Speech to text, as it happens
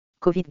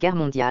Covid, guerre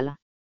mondiale.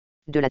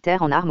 De la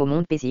terre en armes au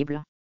monde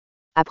paisible.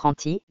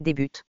 Apprentis,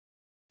 débutent.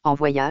 En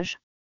voyage.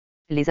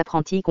 Les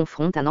apprentis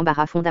confrontent un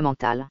embarras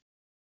fondamental.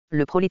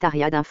 Le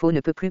prolétariat d'info ne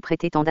peut plus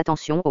prêter tant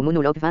d'attention aux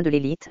monologues vains de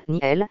l'élite, ni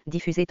elle,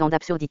 diffuser tant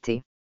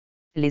d'absurdités.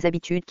 Les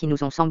habitudes qui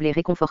nous ont semblé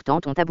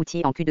réconfortantes ont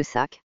abouti en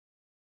cul-de-sac.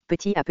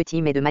 Petit à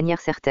petit mais de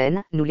manière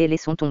certaine, nous les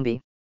laissons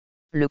tomber.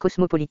 Le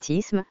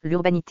cosmopolitisme,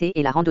 l'urbanité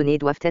et la randonnée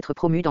doivent être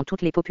promus dans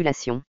toutes les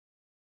populations.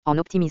 En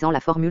optimisant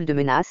la formule de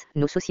menace,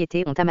 nos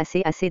sociétés ont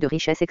amassé assez de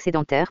richesses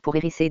excédentaires pour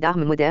hérisser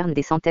d'armes modernes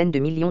des centaines de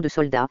millions de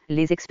soldats,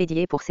 les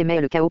expédier pour s'aimer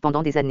le chaos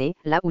pendant des années,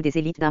 là où des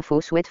élites d'info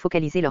souhaitent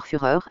focaliser leur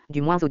fureur,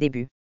 du moins au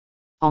début.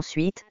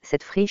 Ensuite,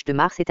 cette friche de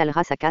Mars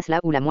étalera sa casse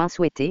là où la moins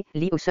souhaitée,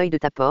 lit au seuil de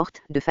ta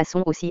porte, de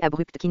façon aussi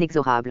abrupte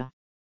qu'inexorable.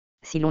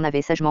 Si l'on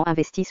avait sagement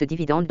investi ce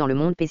dividende dans le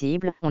monde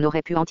paisible, on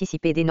aurait pu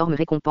anticiper d'énormes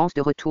récompenses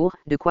de retour,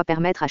 de quoi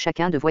permettre à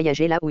chacun de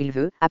voyager là où il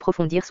veut,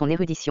 approfondir son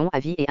érudition à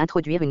vie et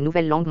introduire une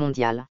nouvelle langue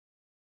mondiale.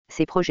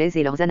 Ces projets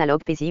et leurs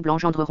analogues paisibles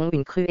engendreront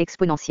une crue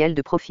exponentielle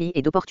de profits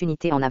et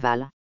d'opportunités en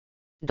aval.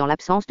 Dans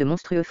l'absence de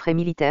monstrueux frais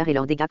militaires et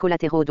leurs dégâts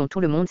collatéraux dont tout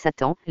le monde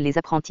s'attend, les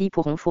apprentis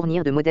pourront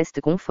fournir de modestes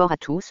conforts à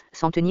tous,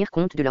 sans tenir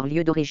compte de leur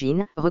lieu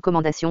d'origine,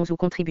 recommandations ou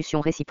contributions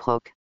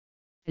réciproques.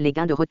 Les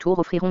gains de retour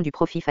offriront du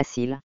profit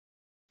facile.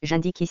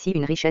 J'indique ici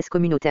une richesse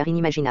communautaire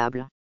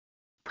inimaginable.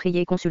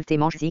 Priez consulter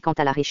Manzi quant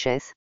à la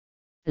richesse.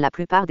 La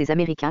plupart des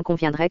Américains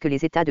conviendraient que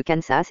les États de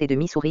Kansas et de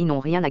Missouri n'ont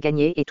rien à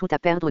gagner et tout à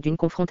perdre d'une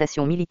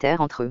confrontation militaire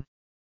entre eux.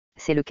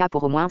 C'est le cas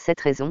pour au moins 7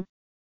 raisons.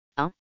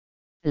 1.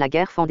 La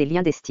guerre fend des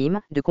liens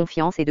d'estime, de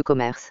confiance et de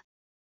commerce.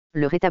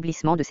 Le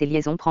rétablissement de ces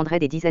liaisons prendrait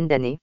des dizaines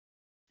d'années.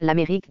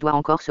 L'Amérique doit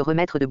encore se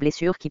remettre de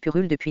blessures qui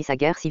purulent depuis sa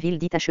guerre civile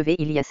dite achevée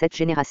il y a 7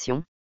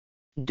 générations.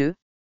 2.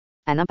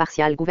 Un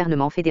impartial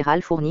gouvernement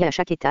fédéral fournit à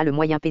chaque État le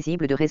moyen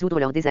paisible de résoudre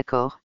leurs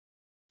désaccords.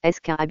 Est-ce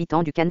qu'un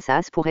habitant du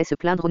Kansas pourrait se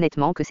plaindre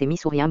honnêtement que ces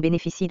Missouriens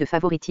bénéficient de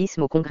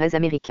favoritisme au Congrès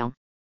américain?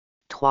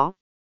 3.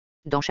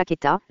 Dans chaque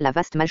État, la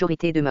vaste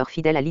majorité demeure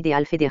fidèle à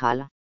l'idéal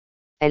fédéral.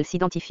 Elle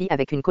s'identifie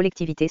avec une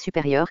collectivité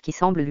supérieure qui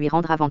semble lui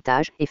rendre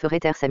avantage et ferait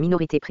taire sa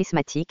minorité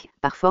prismatique,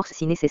 par force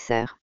si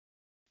nécessaire.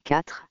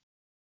 4.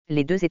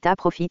 Les deux États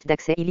profitent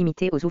d'accès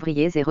illimité aux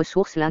ouvriers et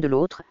ressources l'un de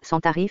l'autre,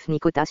 sans tarifs ni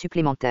quotas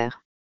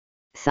supplémentaires.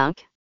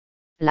 5.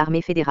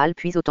 L'armée fédérale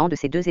puise autant de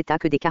ces deux États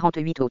que des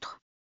 48 autres.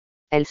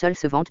 Elle seule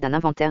se vante d'un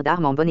inventaire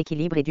d'armes en bon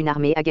équilibre et d'une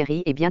armée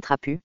aguerrie et bien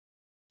trapue.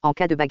 En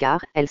cas de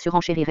bagarre, elle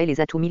surenchérirait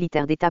les atouts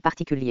militaires d'États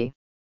particuliers.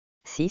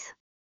 6.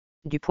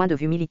 Du point de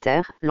vue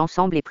militaire,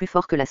 l'ensemble est plus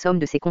fort que la somme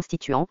de ses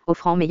constituants,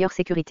 offrant meilleure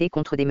sécurité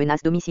contre des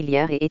menaces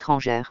domiciliaires et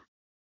étrangères.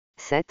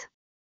 7.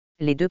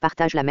 Les deux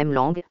partagent la même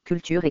langue,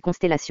 culture et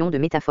constellation de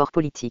métaphores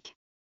politiques.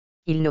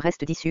 Il ne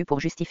reste d'issue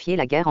pour justifier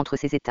la guerre entre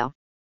ces États.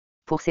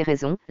 Pour ces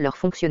raisons, leurs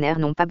fonctionnaires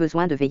n'ont pas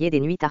besoin de veiller des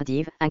nuits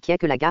tardives, inquiets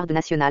que la garde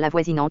nationale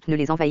avoisinante ne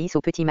les envahisse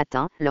au petit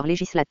matin, leurs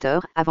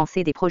législateurs,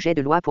 avancer des projets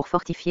de loi pour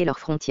fortifier leurs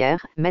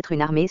frontières, mettre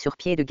une armée sur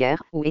pied de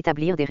guerre, ou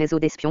établir des réseaux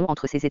d'espions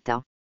entre ces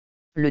États.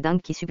 Le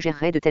dingue qui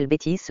suggérerait de telles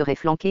bêtises serait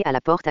flanqué à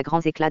la porte à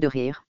grands éclats de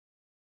rire.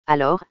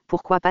 Alors,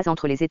 pourquoi pas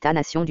entre les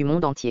États-nations du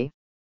monde entier?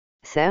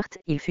 Certes,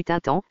 il fut un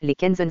temps, les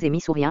Kansans et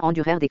Missouriens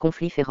endurèrent des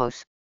conflits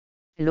féroces.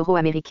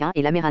 L'euro-américain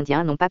et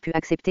l'amérindien n'ont pas pu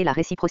accepter la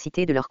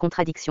réciprocité de leurs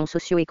contradictions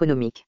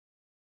socio-économiques.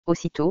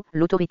 Aussitôt,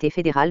 l'autorité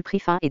fédérale prit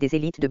fin et des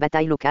élites de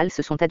bataille locales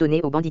se sont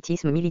adonnées au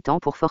banditisme militant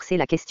pour forcer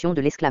la question de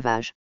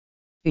l'esclavage.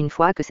 Une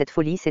fois que cette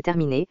folie s'est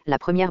terminée, la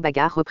première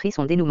bagarre reprit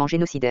son dénouement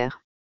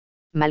génocidaire.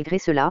 Malgré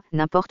cela,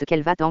 n'importe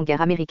quel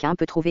va-t-en-guerre américain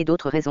peut trouver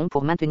d'autres raisons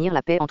pour maintenir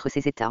la paix entre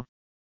ces États.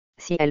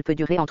 Si elle peut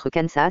durer entre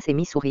Kansas et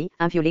Missouri,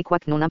 inviolée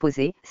quoique non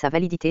imposée, sa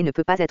validité ne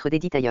peut pas être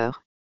dédite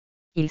ailleurs.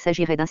 Il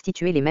s'agirait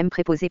d'instituer les mêmes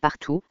préposés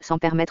partout, sans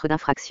permettre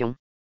d'infraction.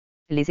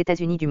 Les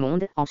États-Unis du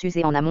monde, en sus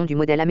et en amont du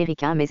modèle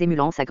américain mais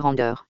émulant sa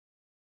grandeur.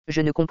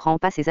 Je ne comprends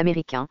pas ces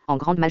Américains, en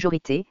grande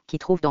majorité, qui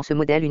trouvent dans ce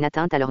modèle une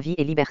atteinte à leur vie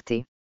et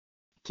liberté.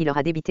 Qui leur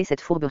a débité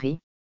cette fourberie?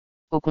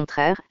 Au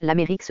contraire,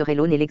 l'Amérique serait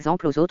l'aune et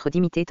l'exemple aux autres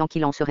d'imiter tant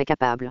qu'il en serait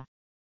capable.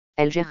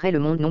 Elle gérerait le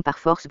monde non par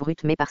force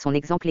brute mais par son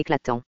exemple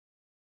éclatant.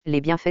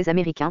 Les bienfaits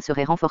américains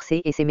seraient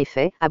renforcés et ses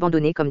méfaits,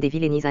 abandonnés comme des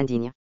vilainies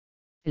indignes.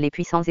 Les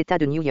puissants États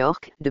de New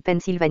York, de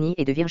Pennsylvanie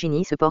et de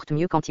Virginie se portent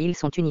mieux quand ils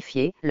sont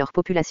unifiés, leurs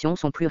populations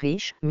sont plus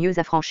riches, mieux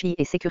affranchies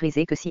et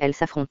sécurisées que si elles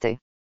s'affrontaient.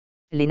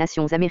 Les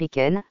nations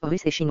américaines,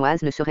 russes et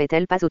chinoises ne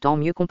seraient-elles pas autant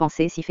mieux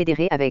compensées si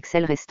fédérées avec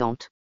celles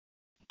restantes?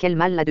 Quel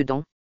mal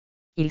là-dedans?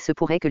 Il se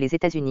pourrait que les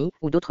États-Unis,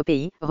 ou d'autres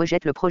pays,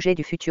 rejettent le projet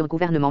du futur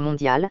gouvernement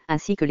mondial,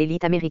 ainsi que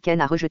l'élite américaine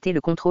a rejeté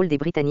le contrôle des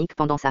Britanniques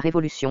pendant sa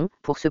révolution,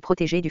 pour se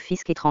protéger du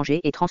fisc étranger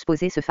et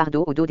transposer ce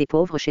fardeau au dos des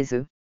pauvres chez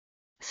eux.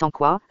 Sans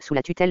quoi, sous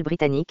la tutelle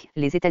britannique,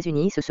 les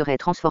États-Unis se seraient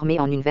transformés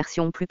en une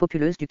version plus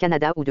populeuse du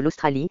Canada ou de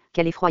l'Australie.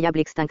 Quelle effroyable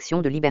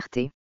extinction de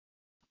liberté!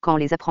 Quand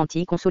les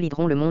apprentis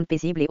consolideront le monde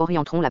paisible et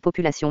orienteront la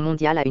population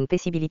mondiale à une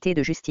paisibilité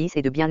de justice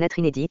et de bien-être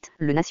inédite,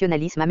 le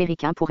nationalisme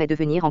américain pourrait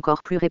devenir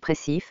encore plus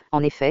répressif.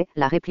 En effet,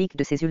 la réplique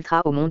de ces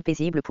ultras au monde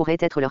paisible pourrait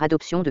être leur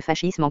adoption de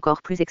fascisme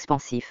encore plus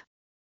expansif.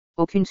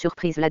 Aucune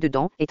surprise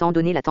là-dedans, étant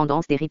donné la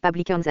tendance des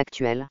Republicans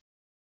actuels.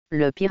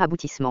 Le pire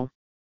aboutissement.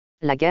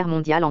 La guerre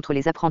mondiale entre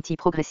les apprentis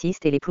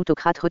progressistes et les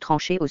plutocrates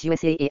retranchés aux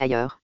USA et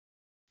ailleurs.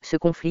 Ce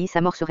conflit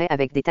s'amorcerait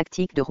avec des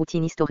tactiques de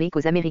routine historique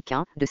aux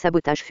Américains, de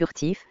sabotage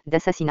furtif,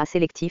 d'assassinat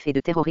sélectif et de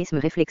terrorisme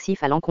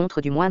réflexif à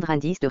l'encontre du moindre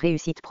indice de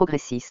réussite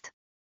progressiste.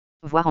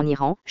 Voire en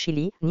Iran,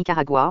 Chili,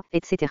 Nicaragua,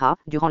 etc.,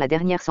 durant la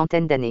dernière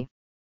centaine d'années.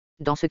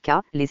 Dans ce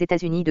cas, les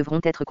États-Unis devront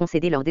être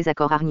concédés leurs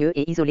désaccords hargneux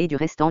et isolés du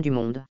restant du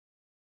monde.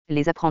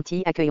 Les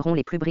apprentis accueilleront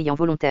les plus brillants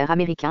volontaires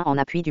américains en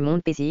appui du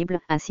monde paisible,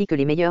 ainsi que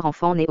les meilleurs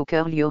enfants nés au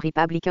cœur lieu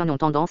républicain ont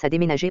tendance à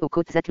déménager aux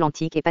côtes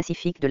atlantiques et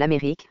pacifiques de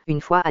l'Amérique,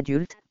 une fois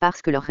adultes,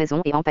 parce que leur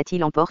raison et empathie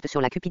l'emportent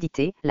sur la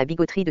cupidité, la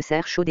bigoterie de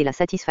serre chaude et la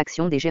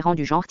satisfaction des gérants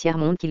du genre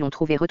tiers-monde qui l'ont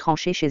trouvé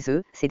retranché chez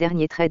eux, ces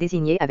derniers traits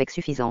désignés avec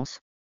suffisance.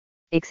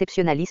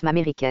 Exceptionnalisme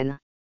américain.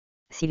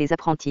 Si les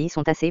apprentis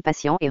sont assez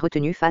patients et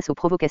retenus face aux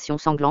provocations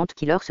sanglantes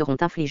qui leur seront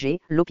infligées,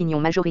 l'opinion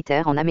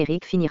majoritaire en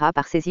Amérique finira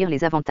par saisir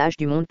les avantages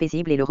du monde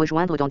paisible et le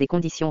rejoindre dans des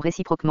conditions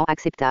réciproquement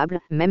acceptables,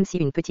 même si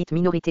une petite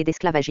minorité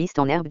d'esclavagistes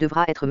en herbe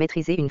devra être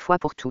maîtrisée une fois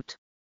pour toutes.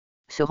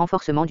 Ce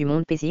renforcement du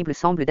monde paisible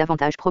semble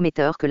davantage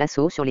prometteur que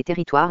l'assaut sur les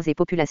territoires et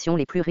populations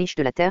les plus riches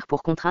de la Terre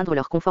pour contraindre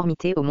leur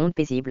conformité au monde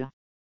paisible.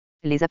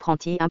 Les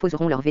apprentis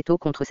imposeront leur veto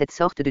contre cette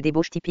sorte de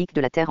débauche typique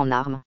de la Terre en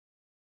armes.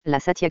 La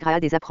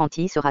satyagraha des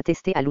apprentis sera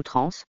testée à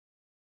l'outrance.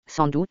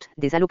 Sans doute,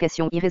 des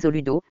allocations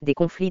irrésolues d'eau, des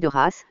conflits de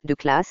race, de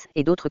classe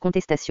et d'autres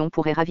contestations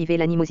pourraient raviver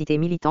l'animosité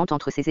militante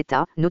entre ces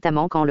États,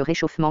 notamment quand le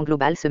réchauffement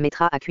global se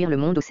mettra à cuire le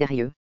monde au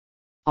sérieux.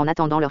 En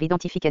attendant leur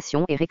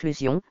identification et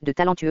réclusion, de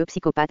talentueux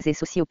psychopathes et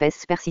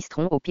sociopathes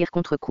persisteront au pire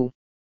contre-coup.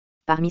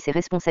 Parmi ces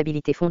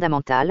responsabilités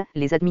fondamentales,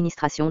 les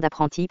administrations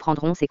d'apprentis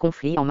prendront ces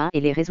conflits en main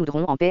et les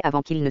résoudront en paix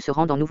avant qu'ils ne se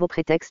rendent en nouveaux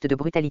prétextes de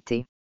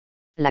brutalité.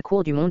 La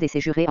Cour du monde et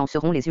ses jurés en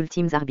seront les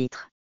ultimes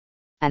arbitres.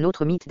 Un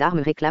autre mythe d'armes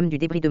réclame du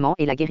débridement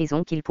et la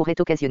guérison qu'il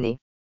pourrait occasionner.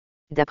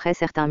 D'après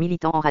certains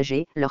militants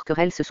enragés, leurs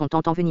querelles se sont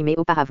tant envenimées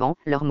auparavant,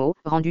 leurs mots,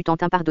 rendus tant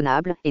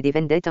impardonnables, et des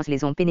vendettas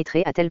les ont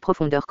pénétrés à telle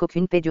profondeur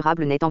qu'aucune paix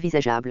durable n'est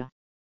envisageable.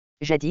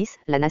 Jadis,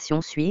 la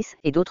nation suisse,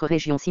 et d'autres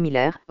régions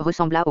similaires,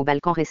 ressembla aux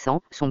Balkans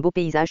récents, son beau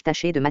paysage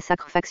taché de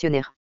massacres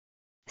factionnaires.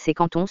 Ces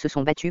cantons se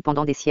sont battus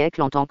pendant des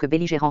siècles en tant que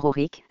belligérants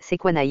roriques,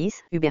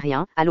 séquanaïs,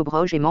 ubériens,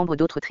 allobroges et membres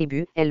d'autres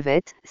tribus,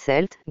 helvètes,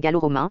 celtes,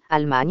 gallo-romains,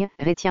 allemagnes,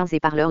 rétiens et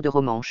parleurs de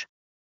romanche.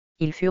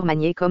 Ils furent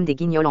maniés comme des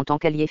guignols en tant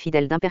qu'alliés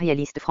fidèles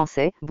d'impérialistes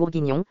français,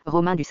 bourguignons,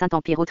 romains du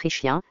Saint-Empire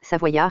autrichien,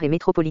 savoyards et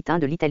métropolitains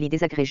de l'Italie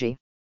désagrégée.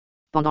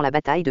 Pendant la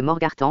bataille de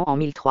Morgarten en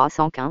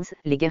 1315,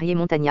 les guerriers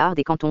montagnards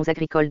des cantons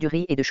agricoles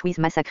d'Uri et de Schwyz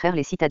massacrèrent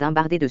les citadins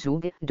bardés de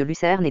Zug, de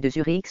Lucerne et de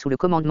Zurich sous le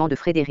commandement de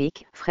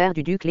Frédéric, frère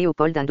du duc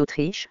Léopold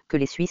d'Autriche, que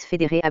les Suisses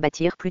fédérés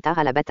abattirent plus tard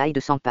à la bataille de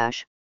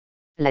Sampache.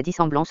 La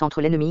dissemblance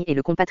entre l'ennemi et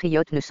le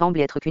compatriote ne semble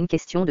être qu'une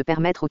question de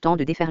permettre au temps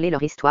de déferler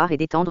leur histoire et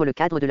d'étendre le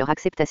cadre de leur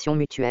acceptation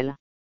mutuelle.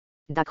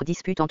 D'âcres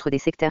disputes entre des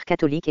sectaires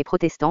catholiques et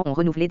protestants ont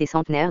renouvelé des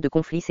centenaires de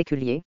conflits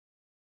séculiers.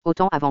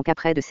 Autant avant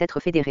qu'après de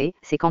s'être fédérés,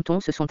 ces cantons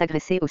se sont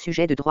agressés au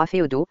sujet de droits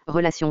féodaux,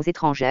 relations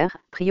étrangères,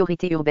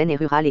 priorités urbaines et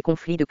rurales et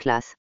conflits de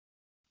classe.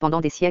 Pendant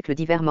des siècles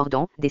d'hiver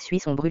mordants, des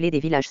Suisses ont brûlé des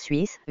villages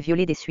suisses,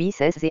 violé des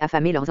Suisses et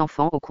affamé leurs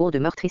enfants au cours de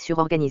meurtrissures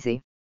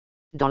organisées.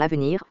 Dans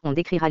l'avenir, on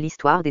décrira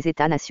l'histoire des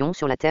États-nations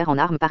sur la terre en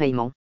armes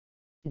pareillement.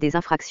 Des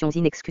infractions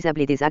inexcusables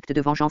et des actes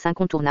de vengeance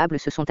incontournables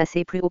se sont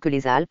tassés plus haut que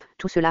les Alpes,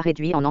 tout cela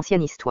réduit en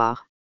ancienne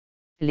histoire.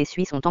 Les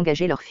Suisses ont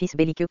engagé leurs fils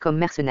belliqueux comme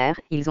mercenaires,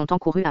 ils ont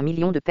encouru 1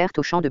 million de pertes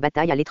au champ de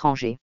bataille à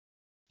l'étranger.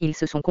 Ils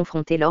se sont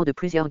confrontés lors de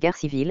plusieurs guerres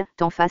civiles,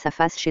 tant face à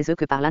face chez eux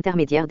que par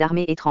l'intermédiaire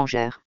d'armées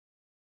étrangères.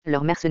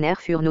 Leurs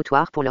mercenaires furent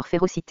notoires pour leur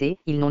férocité,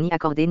 ils n'ont ni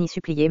accordé ni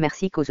supplié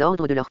merci qu'aux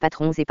ordres de leurs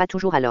patrons et pas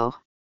toujours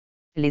alors.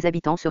 Les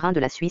habitants sereins de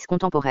la Suisse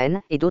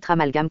contemporaine, et d'autres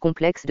amalgames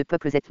complexes de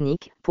peuples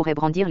ethniques, pourraient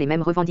brandir les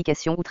mêmes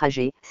revendications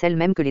outragées, celles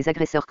mêmes que les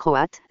agresseurs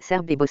croates,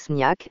 serbes et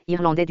bosniaques,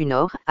 irlandais du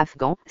Nord,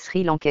 afghans,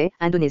 sri-lankais,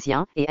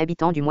 indonésiens, et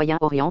habitants du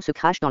Moyen-Orient se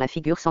crachent dans la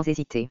figure sans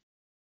hésiter.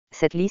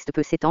 Cette liste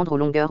peut s'étendre aux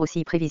longueurs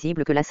aussi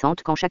prévisibles que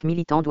lassantes quand chaque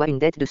militant doit une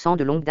dette de sang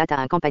de longue date à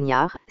un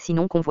campagnard,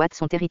 sinon convoite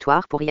son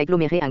territoire pour y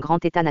agglomérer un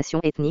grand état-nation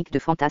ethnique de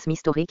fantasmes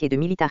historiques et de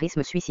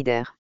militarisme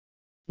suicidaire.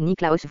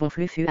 Niklaus von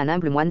Flue fut un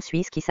humble moine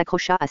suisse qui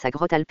s'accrocha à sa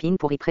grotte alpine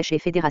pour y prêcher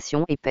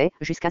fédération et paix,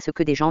 jusqu'à ce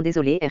que des gens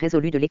désolés aient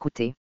résolu de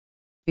l'écouter.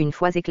 Une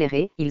fois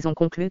éclairés, ils ont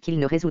conclu qu'ils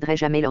ne résoudraient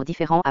jamais leurs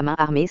différends à main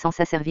armée sans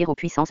s'asservir aux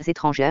puissances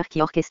étrangères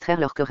qui orchestrèrent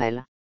leurs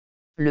querelles.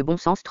 Le bon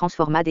sens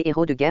transforma des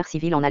héros de guerre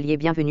civile en alliés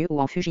bienvenus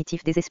ou en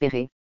fugitifs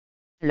désespérés.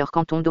 Leur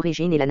canton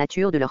d'origine et la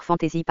nature de leur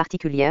fantaisie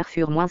particulière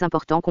furent moins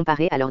importants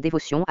comparés à leur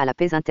dévotion à la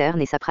paix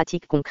interne et sa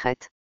pratique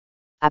concrète.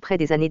 Après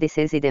des années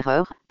d'essais et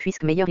d'erreurs,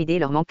 puisque meilleure idée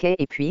leur manquait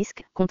et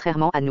puisque,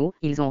 contrairement à nous,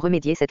 ils ont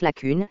remédié cette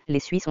lacune, les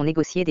Suisses ont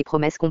négocié des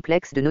promesses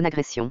complexes de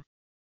non-agression.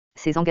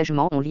 Ces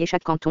engagements ont lié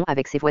chaque canton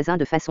avec ses voisins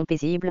de façon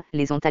paisible,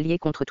 les ont alliés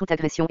contre toute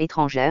agression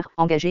étrangère,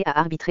 engagés à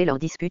arbitrer leurs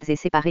disputes et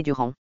séparés du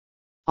rang.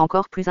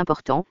 Encore plus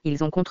important,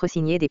 ils ont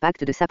contresigné des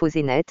pactes de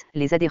s'apposer net,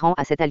 les adhérents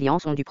à cette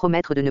alliance ont dû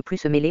promettre de ne plus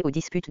se mêler aux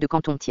disputes de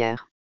cantons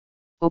tiers.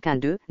 Aucun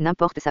d'eux,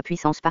 n'importe sa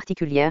puissance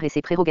particulière et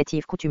ses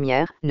prérogatives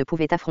coutumières, ne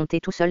pouvait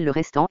affronter tout seul le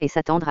restant et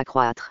s'attendre à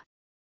croître.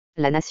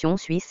 La nation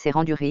suisse s'est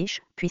rendue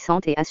riche,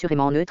 puissante et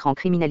assurément neutre en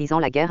criminalisant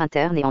la guerre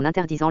interne et en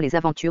interdisant les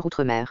aventures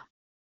outre-mer.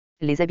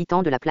 Les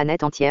habitants de la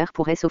planète entière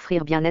pourraient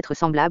s'offrir bien-être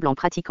semblable en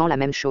pratiquant la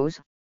même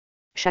chose.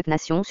 Chaque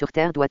nation sur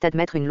Terre doit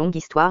admettre une longue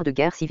histoire de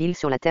guerre civile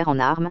sur la Terre en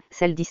armes,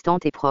 celle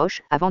distante et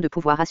proche, avant de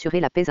pouvoir assurer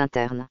la paix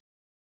interne.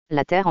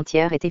 La Terre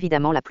entière est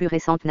évidemment la plus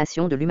récente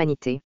nation de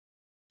l'humanité.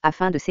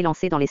 Afin de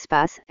s'élancer dans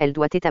l'espace, elle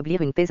doit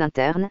établir une paix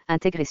interne,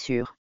 intègre et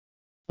sûre.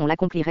 On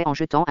l'accomplirait en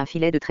jetant un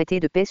filet de traité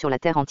de paix sur la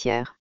Terre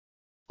entière.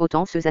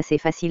 Autant ceux assez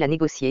faciles à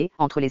négocier,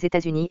 entre les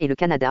États-Unis et le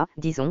Canada,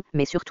 disons,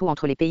 mais surtout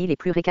entre les pays les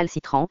plus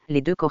récalcitrants, les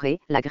deux Corées,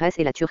 la Grèce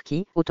et la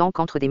Turquie, autant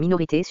qu'entre des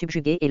minorités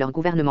subjuguées et leurs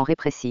gouvernements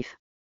répressifs.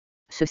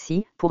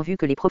 Ceci, pourvu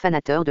que les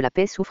profanateurs de la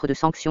paix souffrent de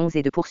sanctions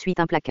et de poursuites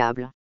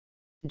implacables.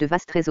 De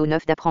vastes réseaux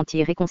neufs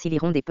d'apprentis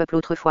réconcilieront des peuples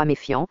autrefois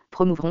méfiants,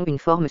 promouvront une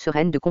forme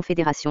sereine de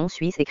confédération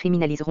suisse et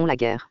criminaliseront la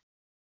guerre.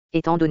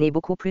 Étant donné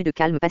beaucoup plus de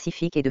calme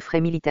pacifique et de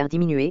frais militaires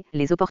diminués,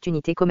 les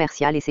opportunités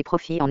commerciales et ses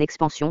profits en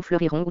expansion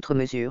fleuriront outre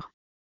mesure.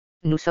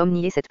 Nous sommes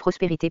niés cette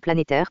prospérité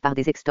planétaire par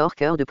des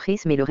extorqueurs de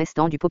prismes et le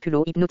restant du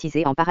populo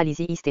hypnotisé en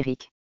paralysie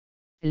hystérique.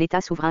 L'État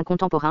souverain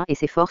contemporain et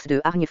ses forces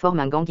de hargne forment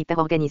un gang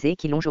hyper-organisé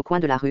qui longe au coin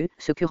de la rue,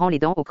 se curant les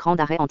dents au cran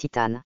d'arrêt en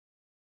titane.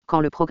 Quand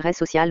le progrès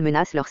social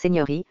menace leur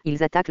seigneurie,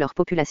 ils attaquent leur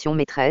population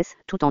maîtresse,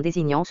 tout en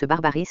désignant ce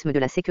barbarisme de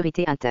la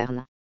sécurité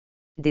interne.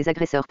 Des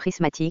agresseurs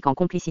prismatiques en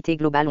complicité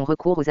globale ont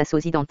recours aux assauts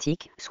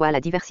identiques, soit à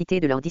la diversité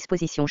de leurs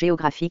dispositions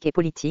géographiques et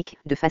politiques,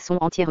 de façon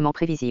entièrement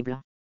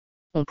prévisible.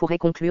 On pourrait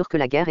conclure que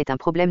la guerre est un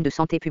problème de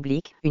santé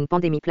publique, une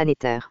pandémie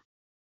planétaire.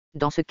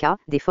 Dans ce cas,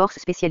 des forces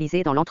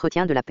spécialisées dans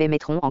l'entretien de la paix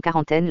mettront en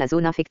quarantaine la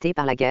zone infectée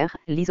par la guerre,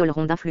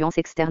 l'isoleront d'influences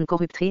externes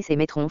corruptrices et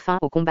mettront fin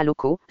aux combats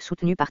locaux,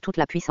 soutenus par toute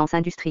la puissance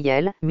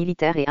industrielle,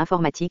 militaire et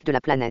informatique de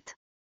la planète.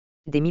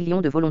 Des millions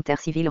de volontaires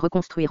civils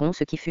reconstruiront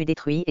ce qui fut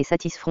détruit et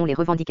satisferont les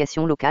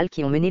revendications locales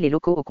qui ont mené les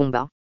locaux au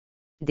combat.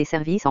 Des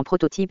services en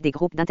prototype des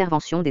groupes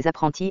d'intervention des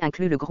apprentis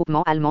incluent le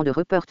groupement allemand de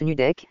Rupert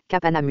Nudek,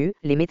 Capanamu,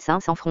 les médecins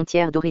sans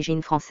frontières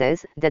d'origine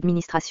française,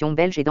 d'administration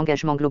belge et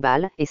d'engagement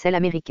global, et celle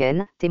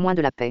américaine, témoins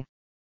de la paix.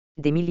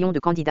 Des millions de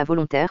candidats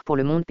volontaires pour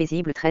le monde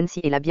paisible traînent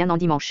ci et là bien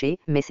endimanchés,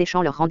 mais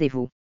séchant leur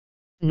rendez-vous.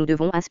 Nous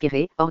devons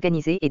inspirer,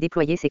 organiser et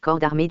déployer ces corps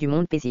d'armée du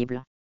monde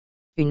paisible.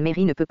 Une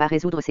mairie ne peut pas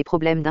résoudre ses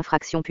problèmes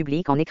d'infraction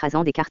publique en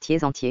écrasant des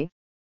quartiers entiers.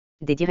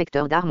 Des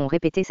directeurs d'armes ont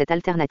répété cette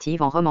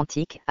alternative en Rome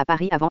antique, à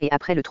Paris avant et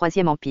après le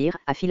Troisième Empire,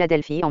 à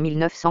Philadelphie en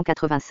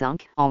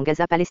 1985, en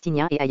Gaza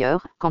palestinien et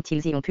ailleurs, quand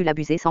ils y ont pu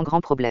l'abuser sans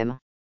grand problème.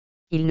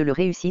 Ils ne le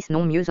réussissent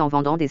non mieux en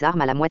vendant des armes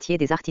à la moitié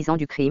des artisans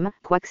du crime,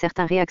 quoique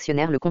certains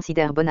réactionnaires le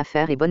considèrent bonne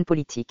affaire et bonne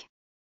politique.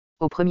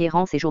 Au premier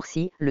rang ces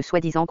jours-ci, le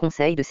soi-disant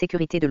Conseil de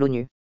sécurité de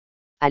l'ONU.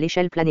 À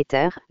l'échelle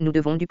planétaire, nous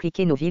devons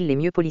dupliquer nos villes les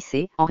mieux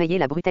policées, enrayer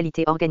la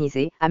brutalité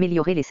organisée,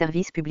 améliorer les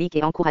services publics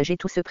et encourager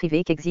tout ce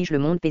privé qu'exige le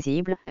monde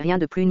paisible, rien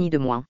de plus ni de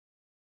moins.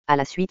 À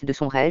la suite de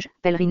son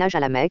pèlerinage à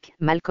la Mecque,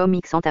 Malcolm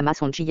X entama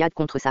son djihad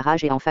contre sa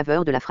rage et en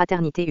faveur de la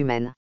fraternité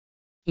humaine.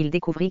 Il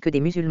découvrit que des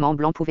musulmans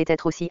blancs pouvaient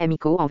être aussi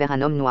amicaux envers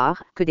un homme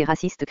noir, que des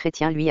racistes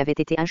chrétiens lui avaient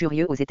été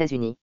injurieux aux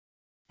États-Unis.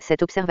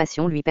 Cette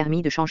observation lui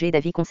permit de changer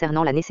d'avis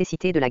concernant la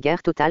nécessité de la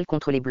guerre totale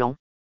contre les blancs.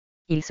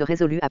 Il se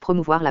résolut à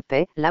promouvoir la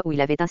paix, là où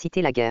il avait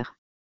incité la guerre.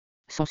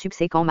 Son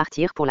subséquent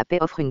martyr pour la paix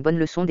offre une bonne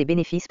leçon des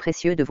bénéfices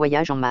précieux de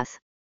voyage en masse.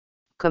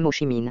 Comme Ho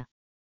Chi Minh,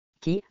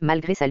 qui,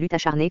 malgré sa lutte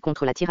acharnée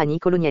contre la tyrannie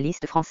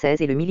colonialiste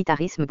française et le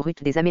militarisme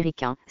brut des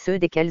Américains, ceux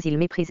desquels il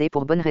méprisait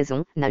pour bonne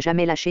raison, n'a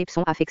jamais lâché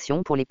son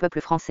affection pour les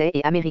peuples français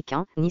et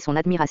américains, ni son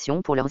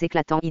admiration pour leurs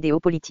éclatants idéaux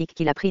politiques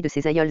qu'il apprit de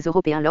ses aïeuls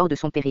européens lors de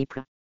son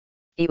périple.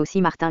 Et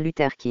aussi Martin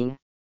Luther King.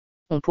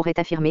 On pourrait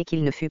affirmer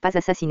qu'il ne fut pas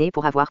assassiné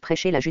pour avoir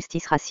prêché la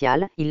justice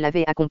raciale, il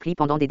l'avait accompli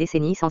pendant des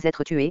décennies sans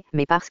être tué,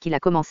 mais parce qu'il a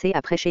commencé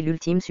à prêcher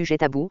l'ultime sujet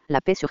tabou,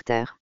 la paix sur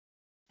Terre.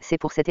 C'est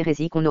pour cette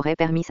hérésie qu'on aurait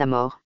permis sa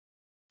mort.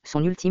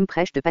 Son ultime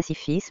prêche de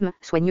pacifisme,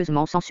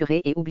 soigneusement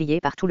censuré et oublié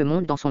par tout le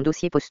monde dans son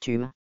dossier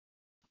posthume.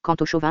 Quant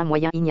au chauvin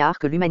moyen ignare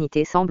que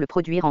l'humanité semble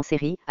produire en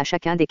série, à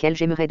chacun desquels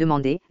j'aimerais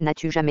demander,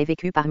 n'as-tu jamais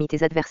vécu parmi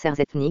tes adversaires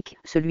ethniques,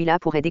 celui-là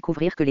pourrait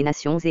découvrir que les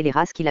nations et les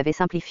races qu'il avait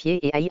simplifiées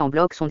et haïes en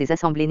bloc sont des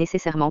assemblées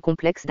nécessairement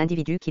complexes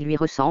d'individus qui lui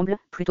ressemblent,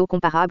 plutôt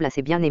comparables à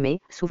ses bien-aimés,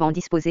 souvent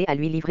disposés à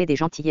lui livrer des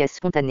gentillesses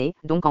spontanées,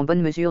 donc en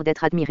bonne mesure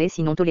d'être admirés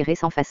sinon tolérés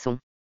sans façon.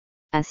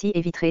 Ainsi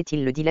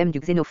éviterait-il le dilemme du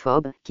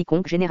xénophobe,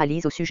 quiconque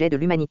généralise au sujet de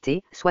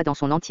l'humanité, soit dans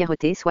son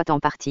entièreté soit en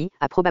partie,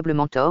 a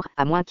probablement tort,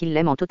 à moins qu'il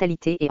l'aime en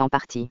totalité et en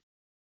partie.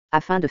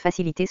 Afin de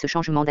faciliter ce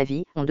changement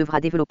d'avis, on devra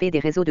développer des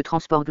réseaux de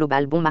transport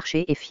global bon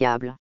marché et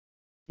fiables.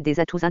 Des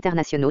atouts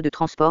internationaux de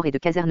transport et de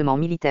casernement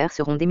militaire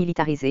seront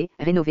démilitarisés,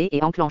 rénovés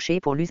et enclenchés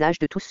pour l'usage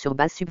de tous sur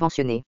base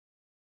subventionnée.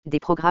 Des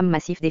programmes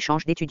massifs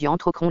d'échange d'étudiants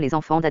troqueront les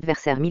enfants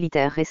d'adversaires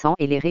militaires récents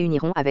et les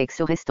réuniront avec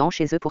ceux restant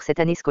chez eux pour cette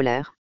année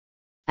scolaire.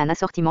 Un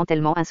assortiment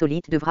tellement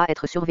insolite devra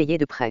être surveillé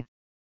de près.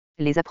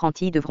 Les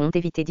apprentis devront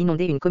éviter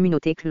d'inonder une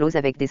communauté close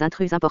avec des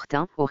intrus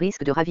importuns, au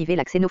risque de raviver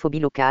la xénophobie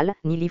locale,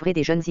 ni livrer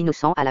des jeunes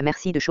innocents à la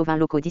merci de chauvins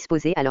locaux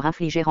disposés à leur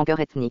infliger rancœur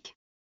ethnique.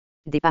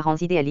 Des parents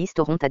idéalistes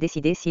auront à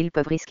décider s'ils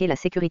peuvent risquer la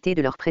sécurité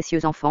de leurs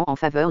précieux enfants en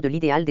faveur de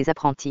l'idéal des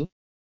apprentis.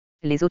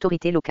 Les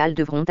autorités locales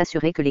devront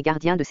assurer que les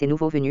gardiens de ces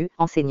nouveaux venus,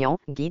 enseignants,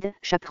 guides,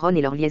 chaperons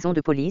et leurs liaisons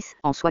de police,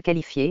 en soient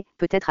qualifiés,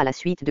 peut-être à la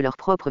suite de leur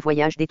propre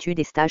voyage d'études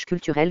et stages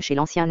culturels chez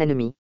l'ancien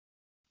ennemi.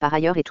 Par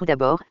ailleurs et tout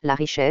d'abord, la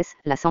richesse,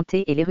 la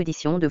santé et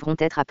l'érudition devront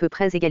être à peu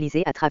près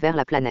égalisées à travers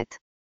la planète.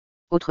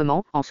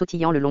 Autrement, en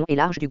sautillant le long et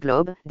large du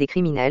globe, des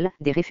criminels,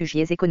 des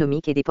réfugiés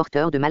économiques et des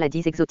porteurs de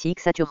maladies exotiques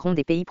satureront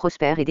des pays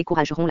prospères et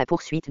décourageront la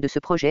poursuite de ce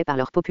projet par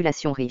leur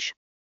population riche.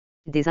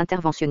 Des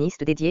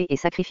interventionnistes dédiés et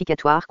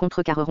sacrificatoires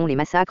contrecarreront les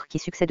massacres qui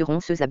succéderont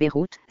ceux à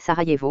Beyrouth,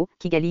 Sarajevo,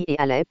 Kigali et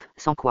Alep,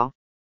 sans quoi.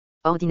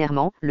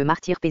 Ordinairement, le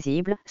martyr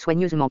paisible,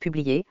 soigneusement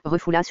publié,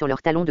 refoula sur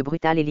leurs talons de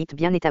brutale élite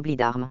bien établie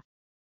d'armes.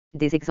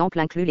 Des exemples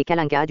incluent les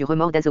Kalingas du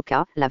remords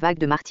d'Azoka, la vague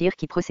de martyrs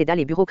qui précéda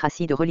les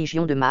bureaucraties de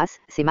religion de masse,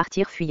 ces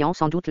martyrs fuyant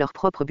sans doute leurs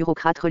propres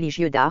bureaucrates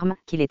religieux d'armes,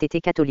 qu'ils aient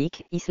été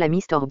catholiques,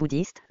 islamistes or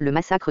bouddhistes, le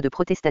massacre de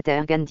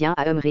protestataires gandhiens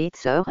à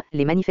Umritsar,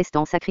 les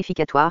manifestants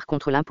sacrificatoires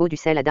contre l'impôt du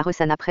sel à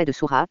Darusana près de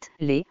Surat,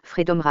 les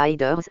Freedom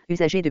Riders,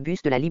 usagers de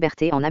bus de la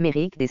liberté en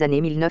Amérique des années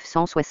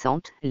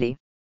 1960, les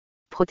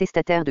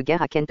protestataires de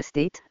guerre à Kent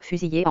State,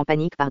 fusillés en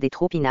panique par des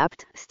troupes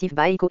inaptes, Steve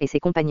Biko et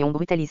ses compagnons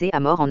brutalisés à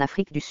mort en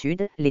Afrique du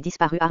Sud, les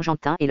disparus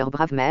argentins et leur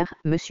brave mère,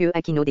 Monsieur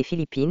Aquino des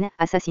Philippines,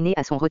 assassiné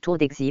à son retour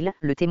d'exil,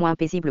 le témoin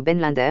paisible Ben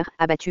Linder,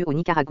 abattu au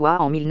Nicaragua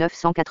en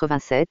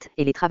 1987,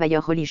 et les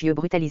travailleurs religieux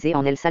brutalisés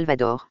en El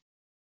Salvador.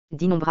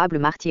 D'innombrables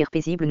martyrs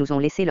paisibles nous ont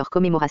laissé leur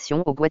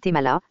commémoration au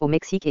Guatemala, au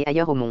Mexique et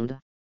ailleurs au monde.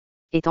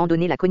 Étant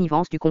donné la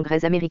connivence du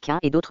Congrès américain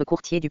et d'autres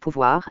courtiers du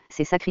pouvoir,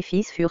 ces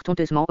sacrifices furent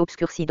honteusement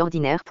obscurcis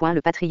d'ordinaire.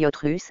 Le patriote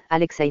russe,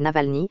 Alexei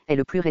Navalny, est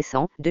le plus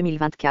récent,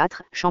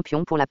 2024,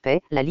 champion pour la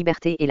paix, la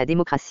liberté et la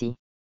démocratie.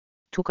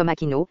 Tout comme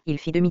Aquino, il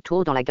fit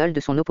demi-tour dans la gueule de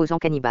son opposant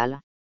cannibale.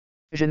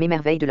 Je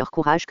m'émerveille de leur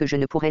courage que je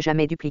ne pourrai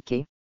jamais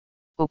dupliquer.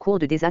 Au cours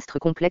de désastres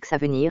complexes à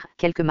venir,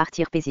 quelques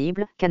martyrs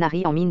paisibles,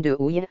 canaris en mine de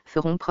houille,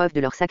 feront preuve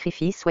de leur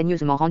sacrifice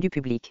soigneusement rendu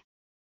public.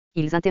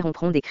 Ils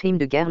interrompront des crimes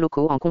de guerre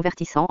locaux en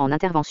convertissant en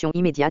intervention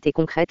immédiate et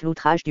concrète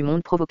l'outrage du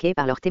monde provoqué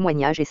par leurs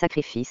témoignages et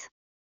sacrifices.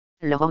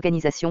 Leur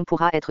organisation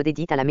pourra être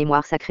dédiée à la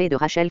mémoire sacrée de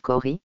Rachel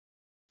Corrie.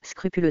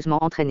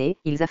 Scrupuleusement entraînés,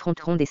 ils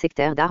affronteront des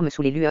sectaires d'armes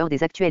sous les lueurs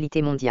des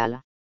actualités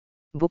mondiales.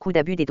 Beaucoup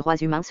d'abus des droits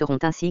humains seront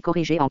ainsi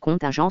corrigés en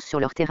contingence sur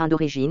leur terrain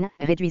d'origine,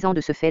 réduisant de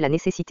ce fait la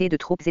nécessité de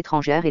troupes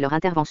étrangères et leur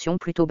intervention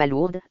plutôt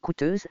balourde,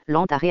 coûteuse,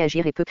 lente à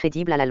réagir et peu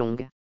crédible à la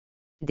longue.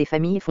 Des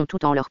familles font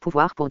tout en leur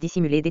pouvoir pour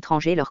dissimuler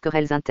d'étrangers leurs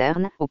querelles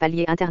internes. Au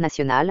palier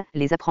international,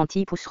 les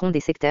apprentis pousseront des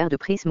sectaires de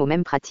prisme aux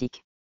mêmes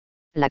pratiques.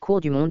 La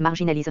Cour du monde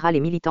marginalisera les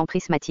militants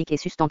prismatiques et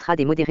sustentera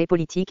des modérés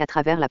politiques à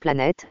travers la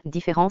planète,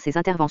 différant ces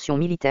interventions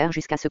militaires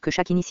jusqu'à ce que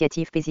chaque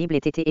initiative paisible ait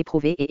été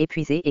éprouvée et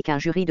épuisée et qu'un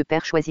jury de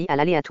pairs choisis à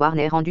l'aléatoire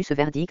n'ait rendu ce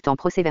verdict en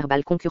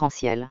procès-verbal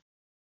concurrentiel.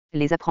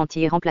 Les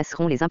apprentis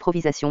remplaceront les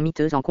improvisations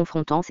miteuses en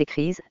confrontant ces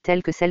crises,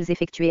 telles que celles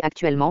effectuées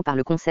actuellement par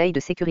le Conseil de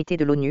sécurité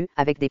de l'ONU,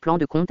 avec des plans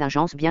de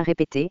contingence bien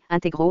répétés,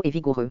 intégraux et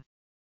vigoureux.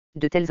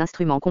 De tels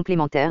instruments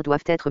complémentaires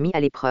doivent être mis à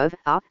l'épreuve,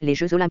 a. Les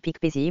Jeux olympiques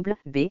paisibles,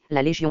 b.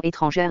 La Légion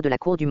étrangère de la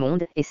Cour du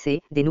monde, et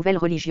c. Des nouvelles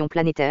religions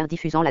planétaires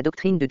diffusant la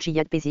doctrine de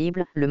djihad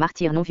paisible, le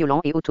martyr non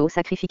violent et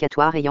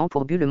auto-sacrificatoire ayant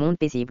pour but le monde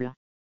paisible.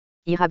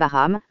 Ira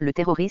Bahram, le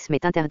terrorisme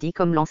est interdit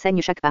comme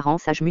l'enseigne chaque parent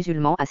sage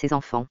musulman à ses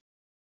enfants.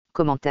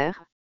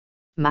 Commentaire.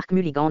 Marc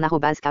Mulligan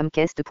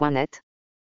 @camcast.net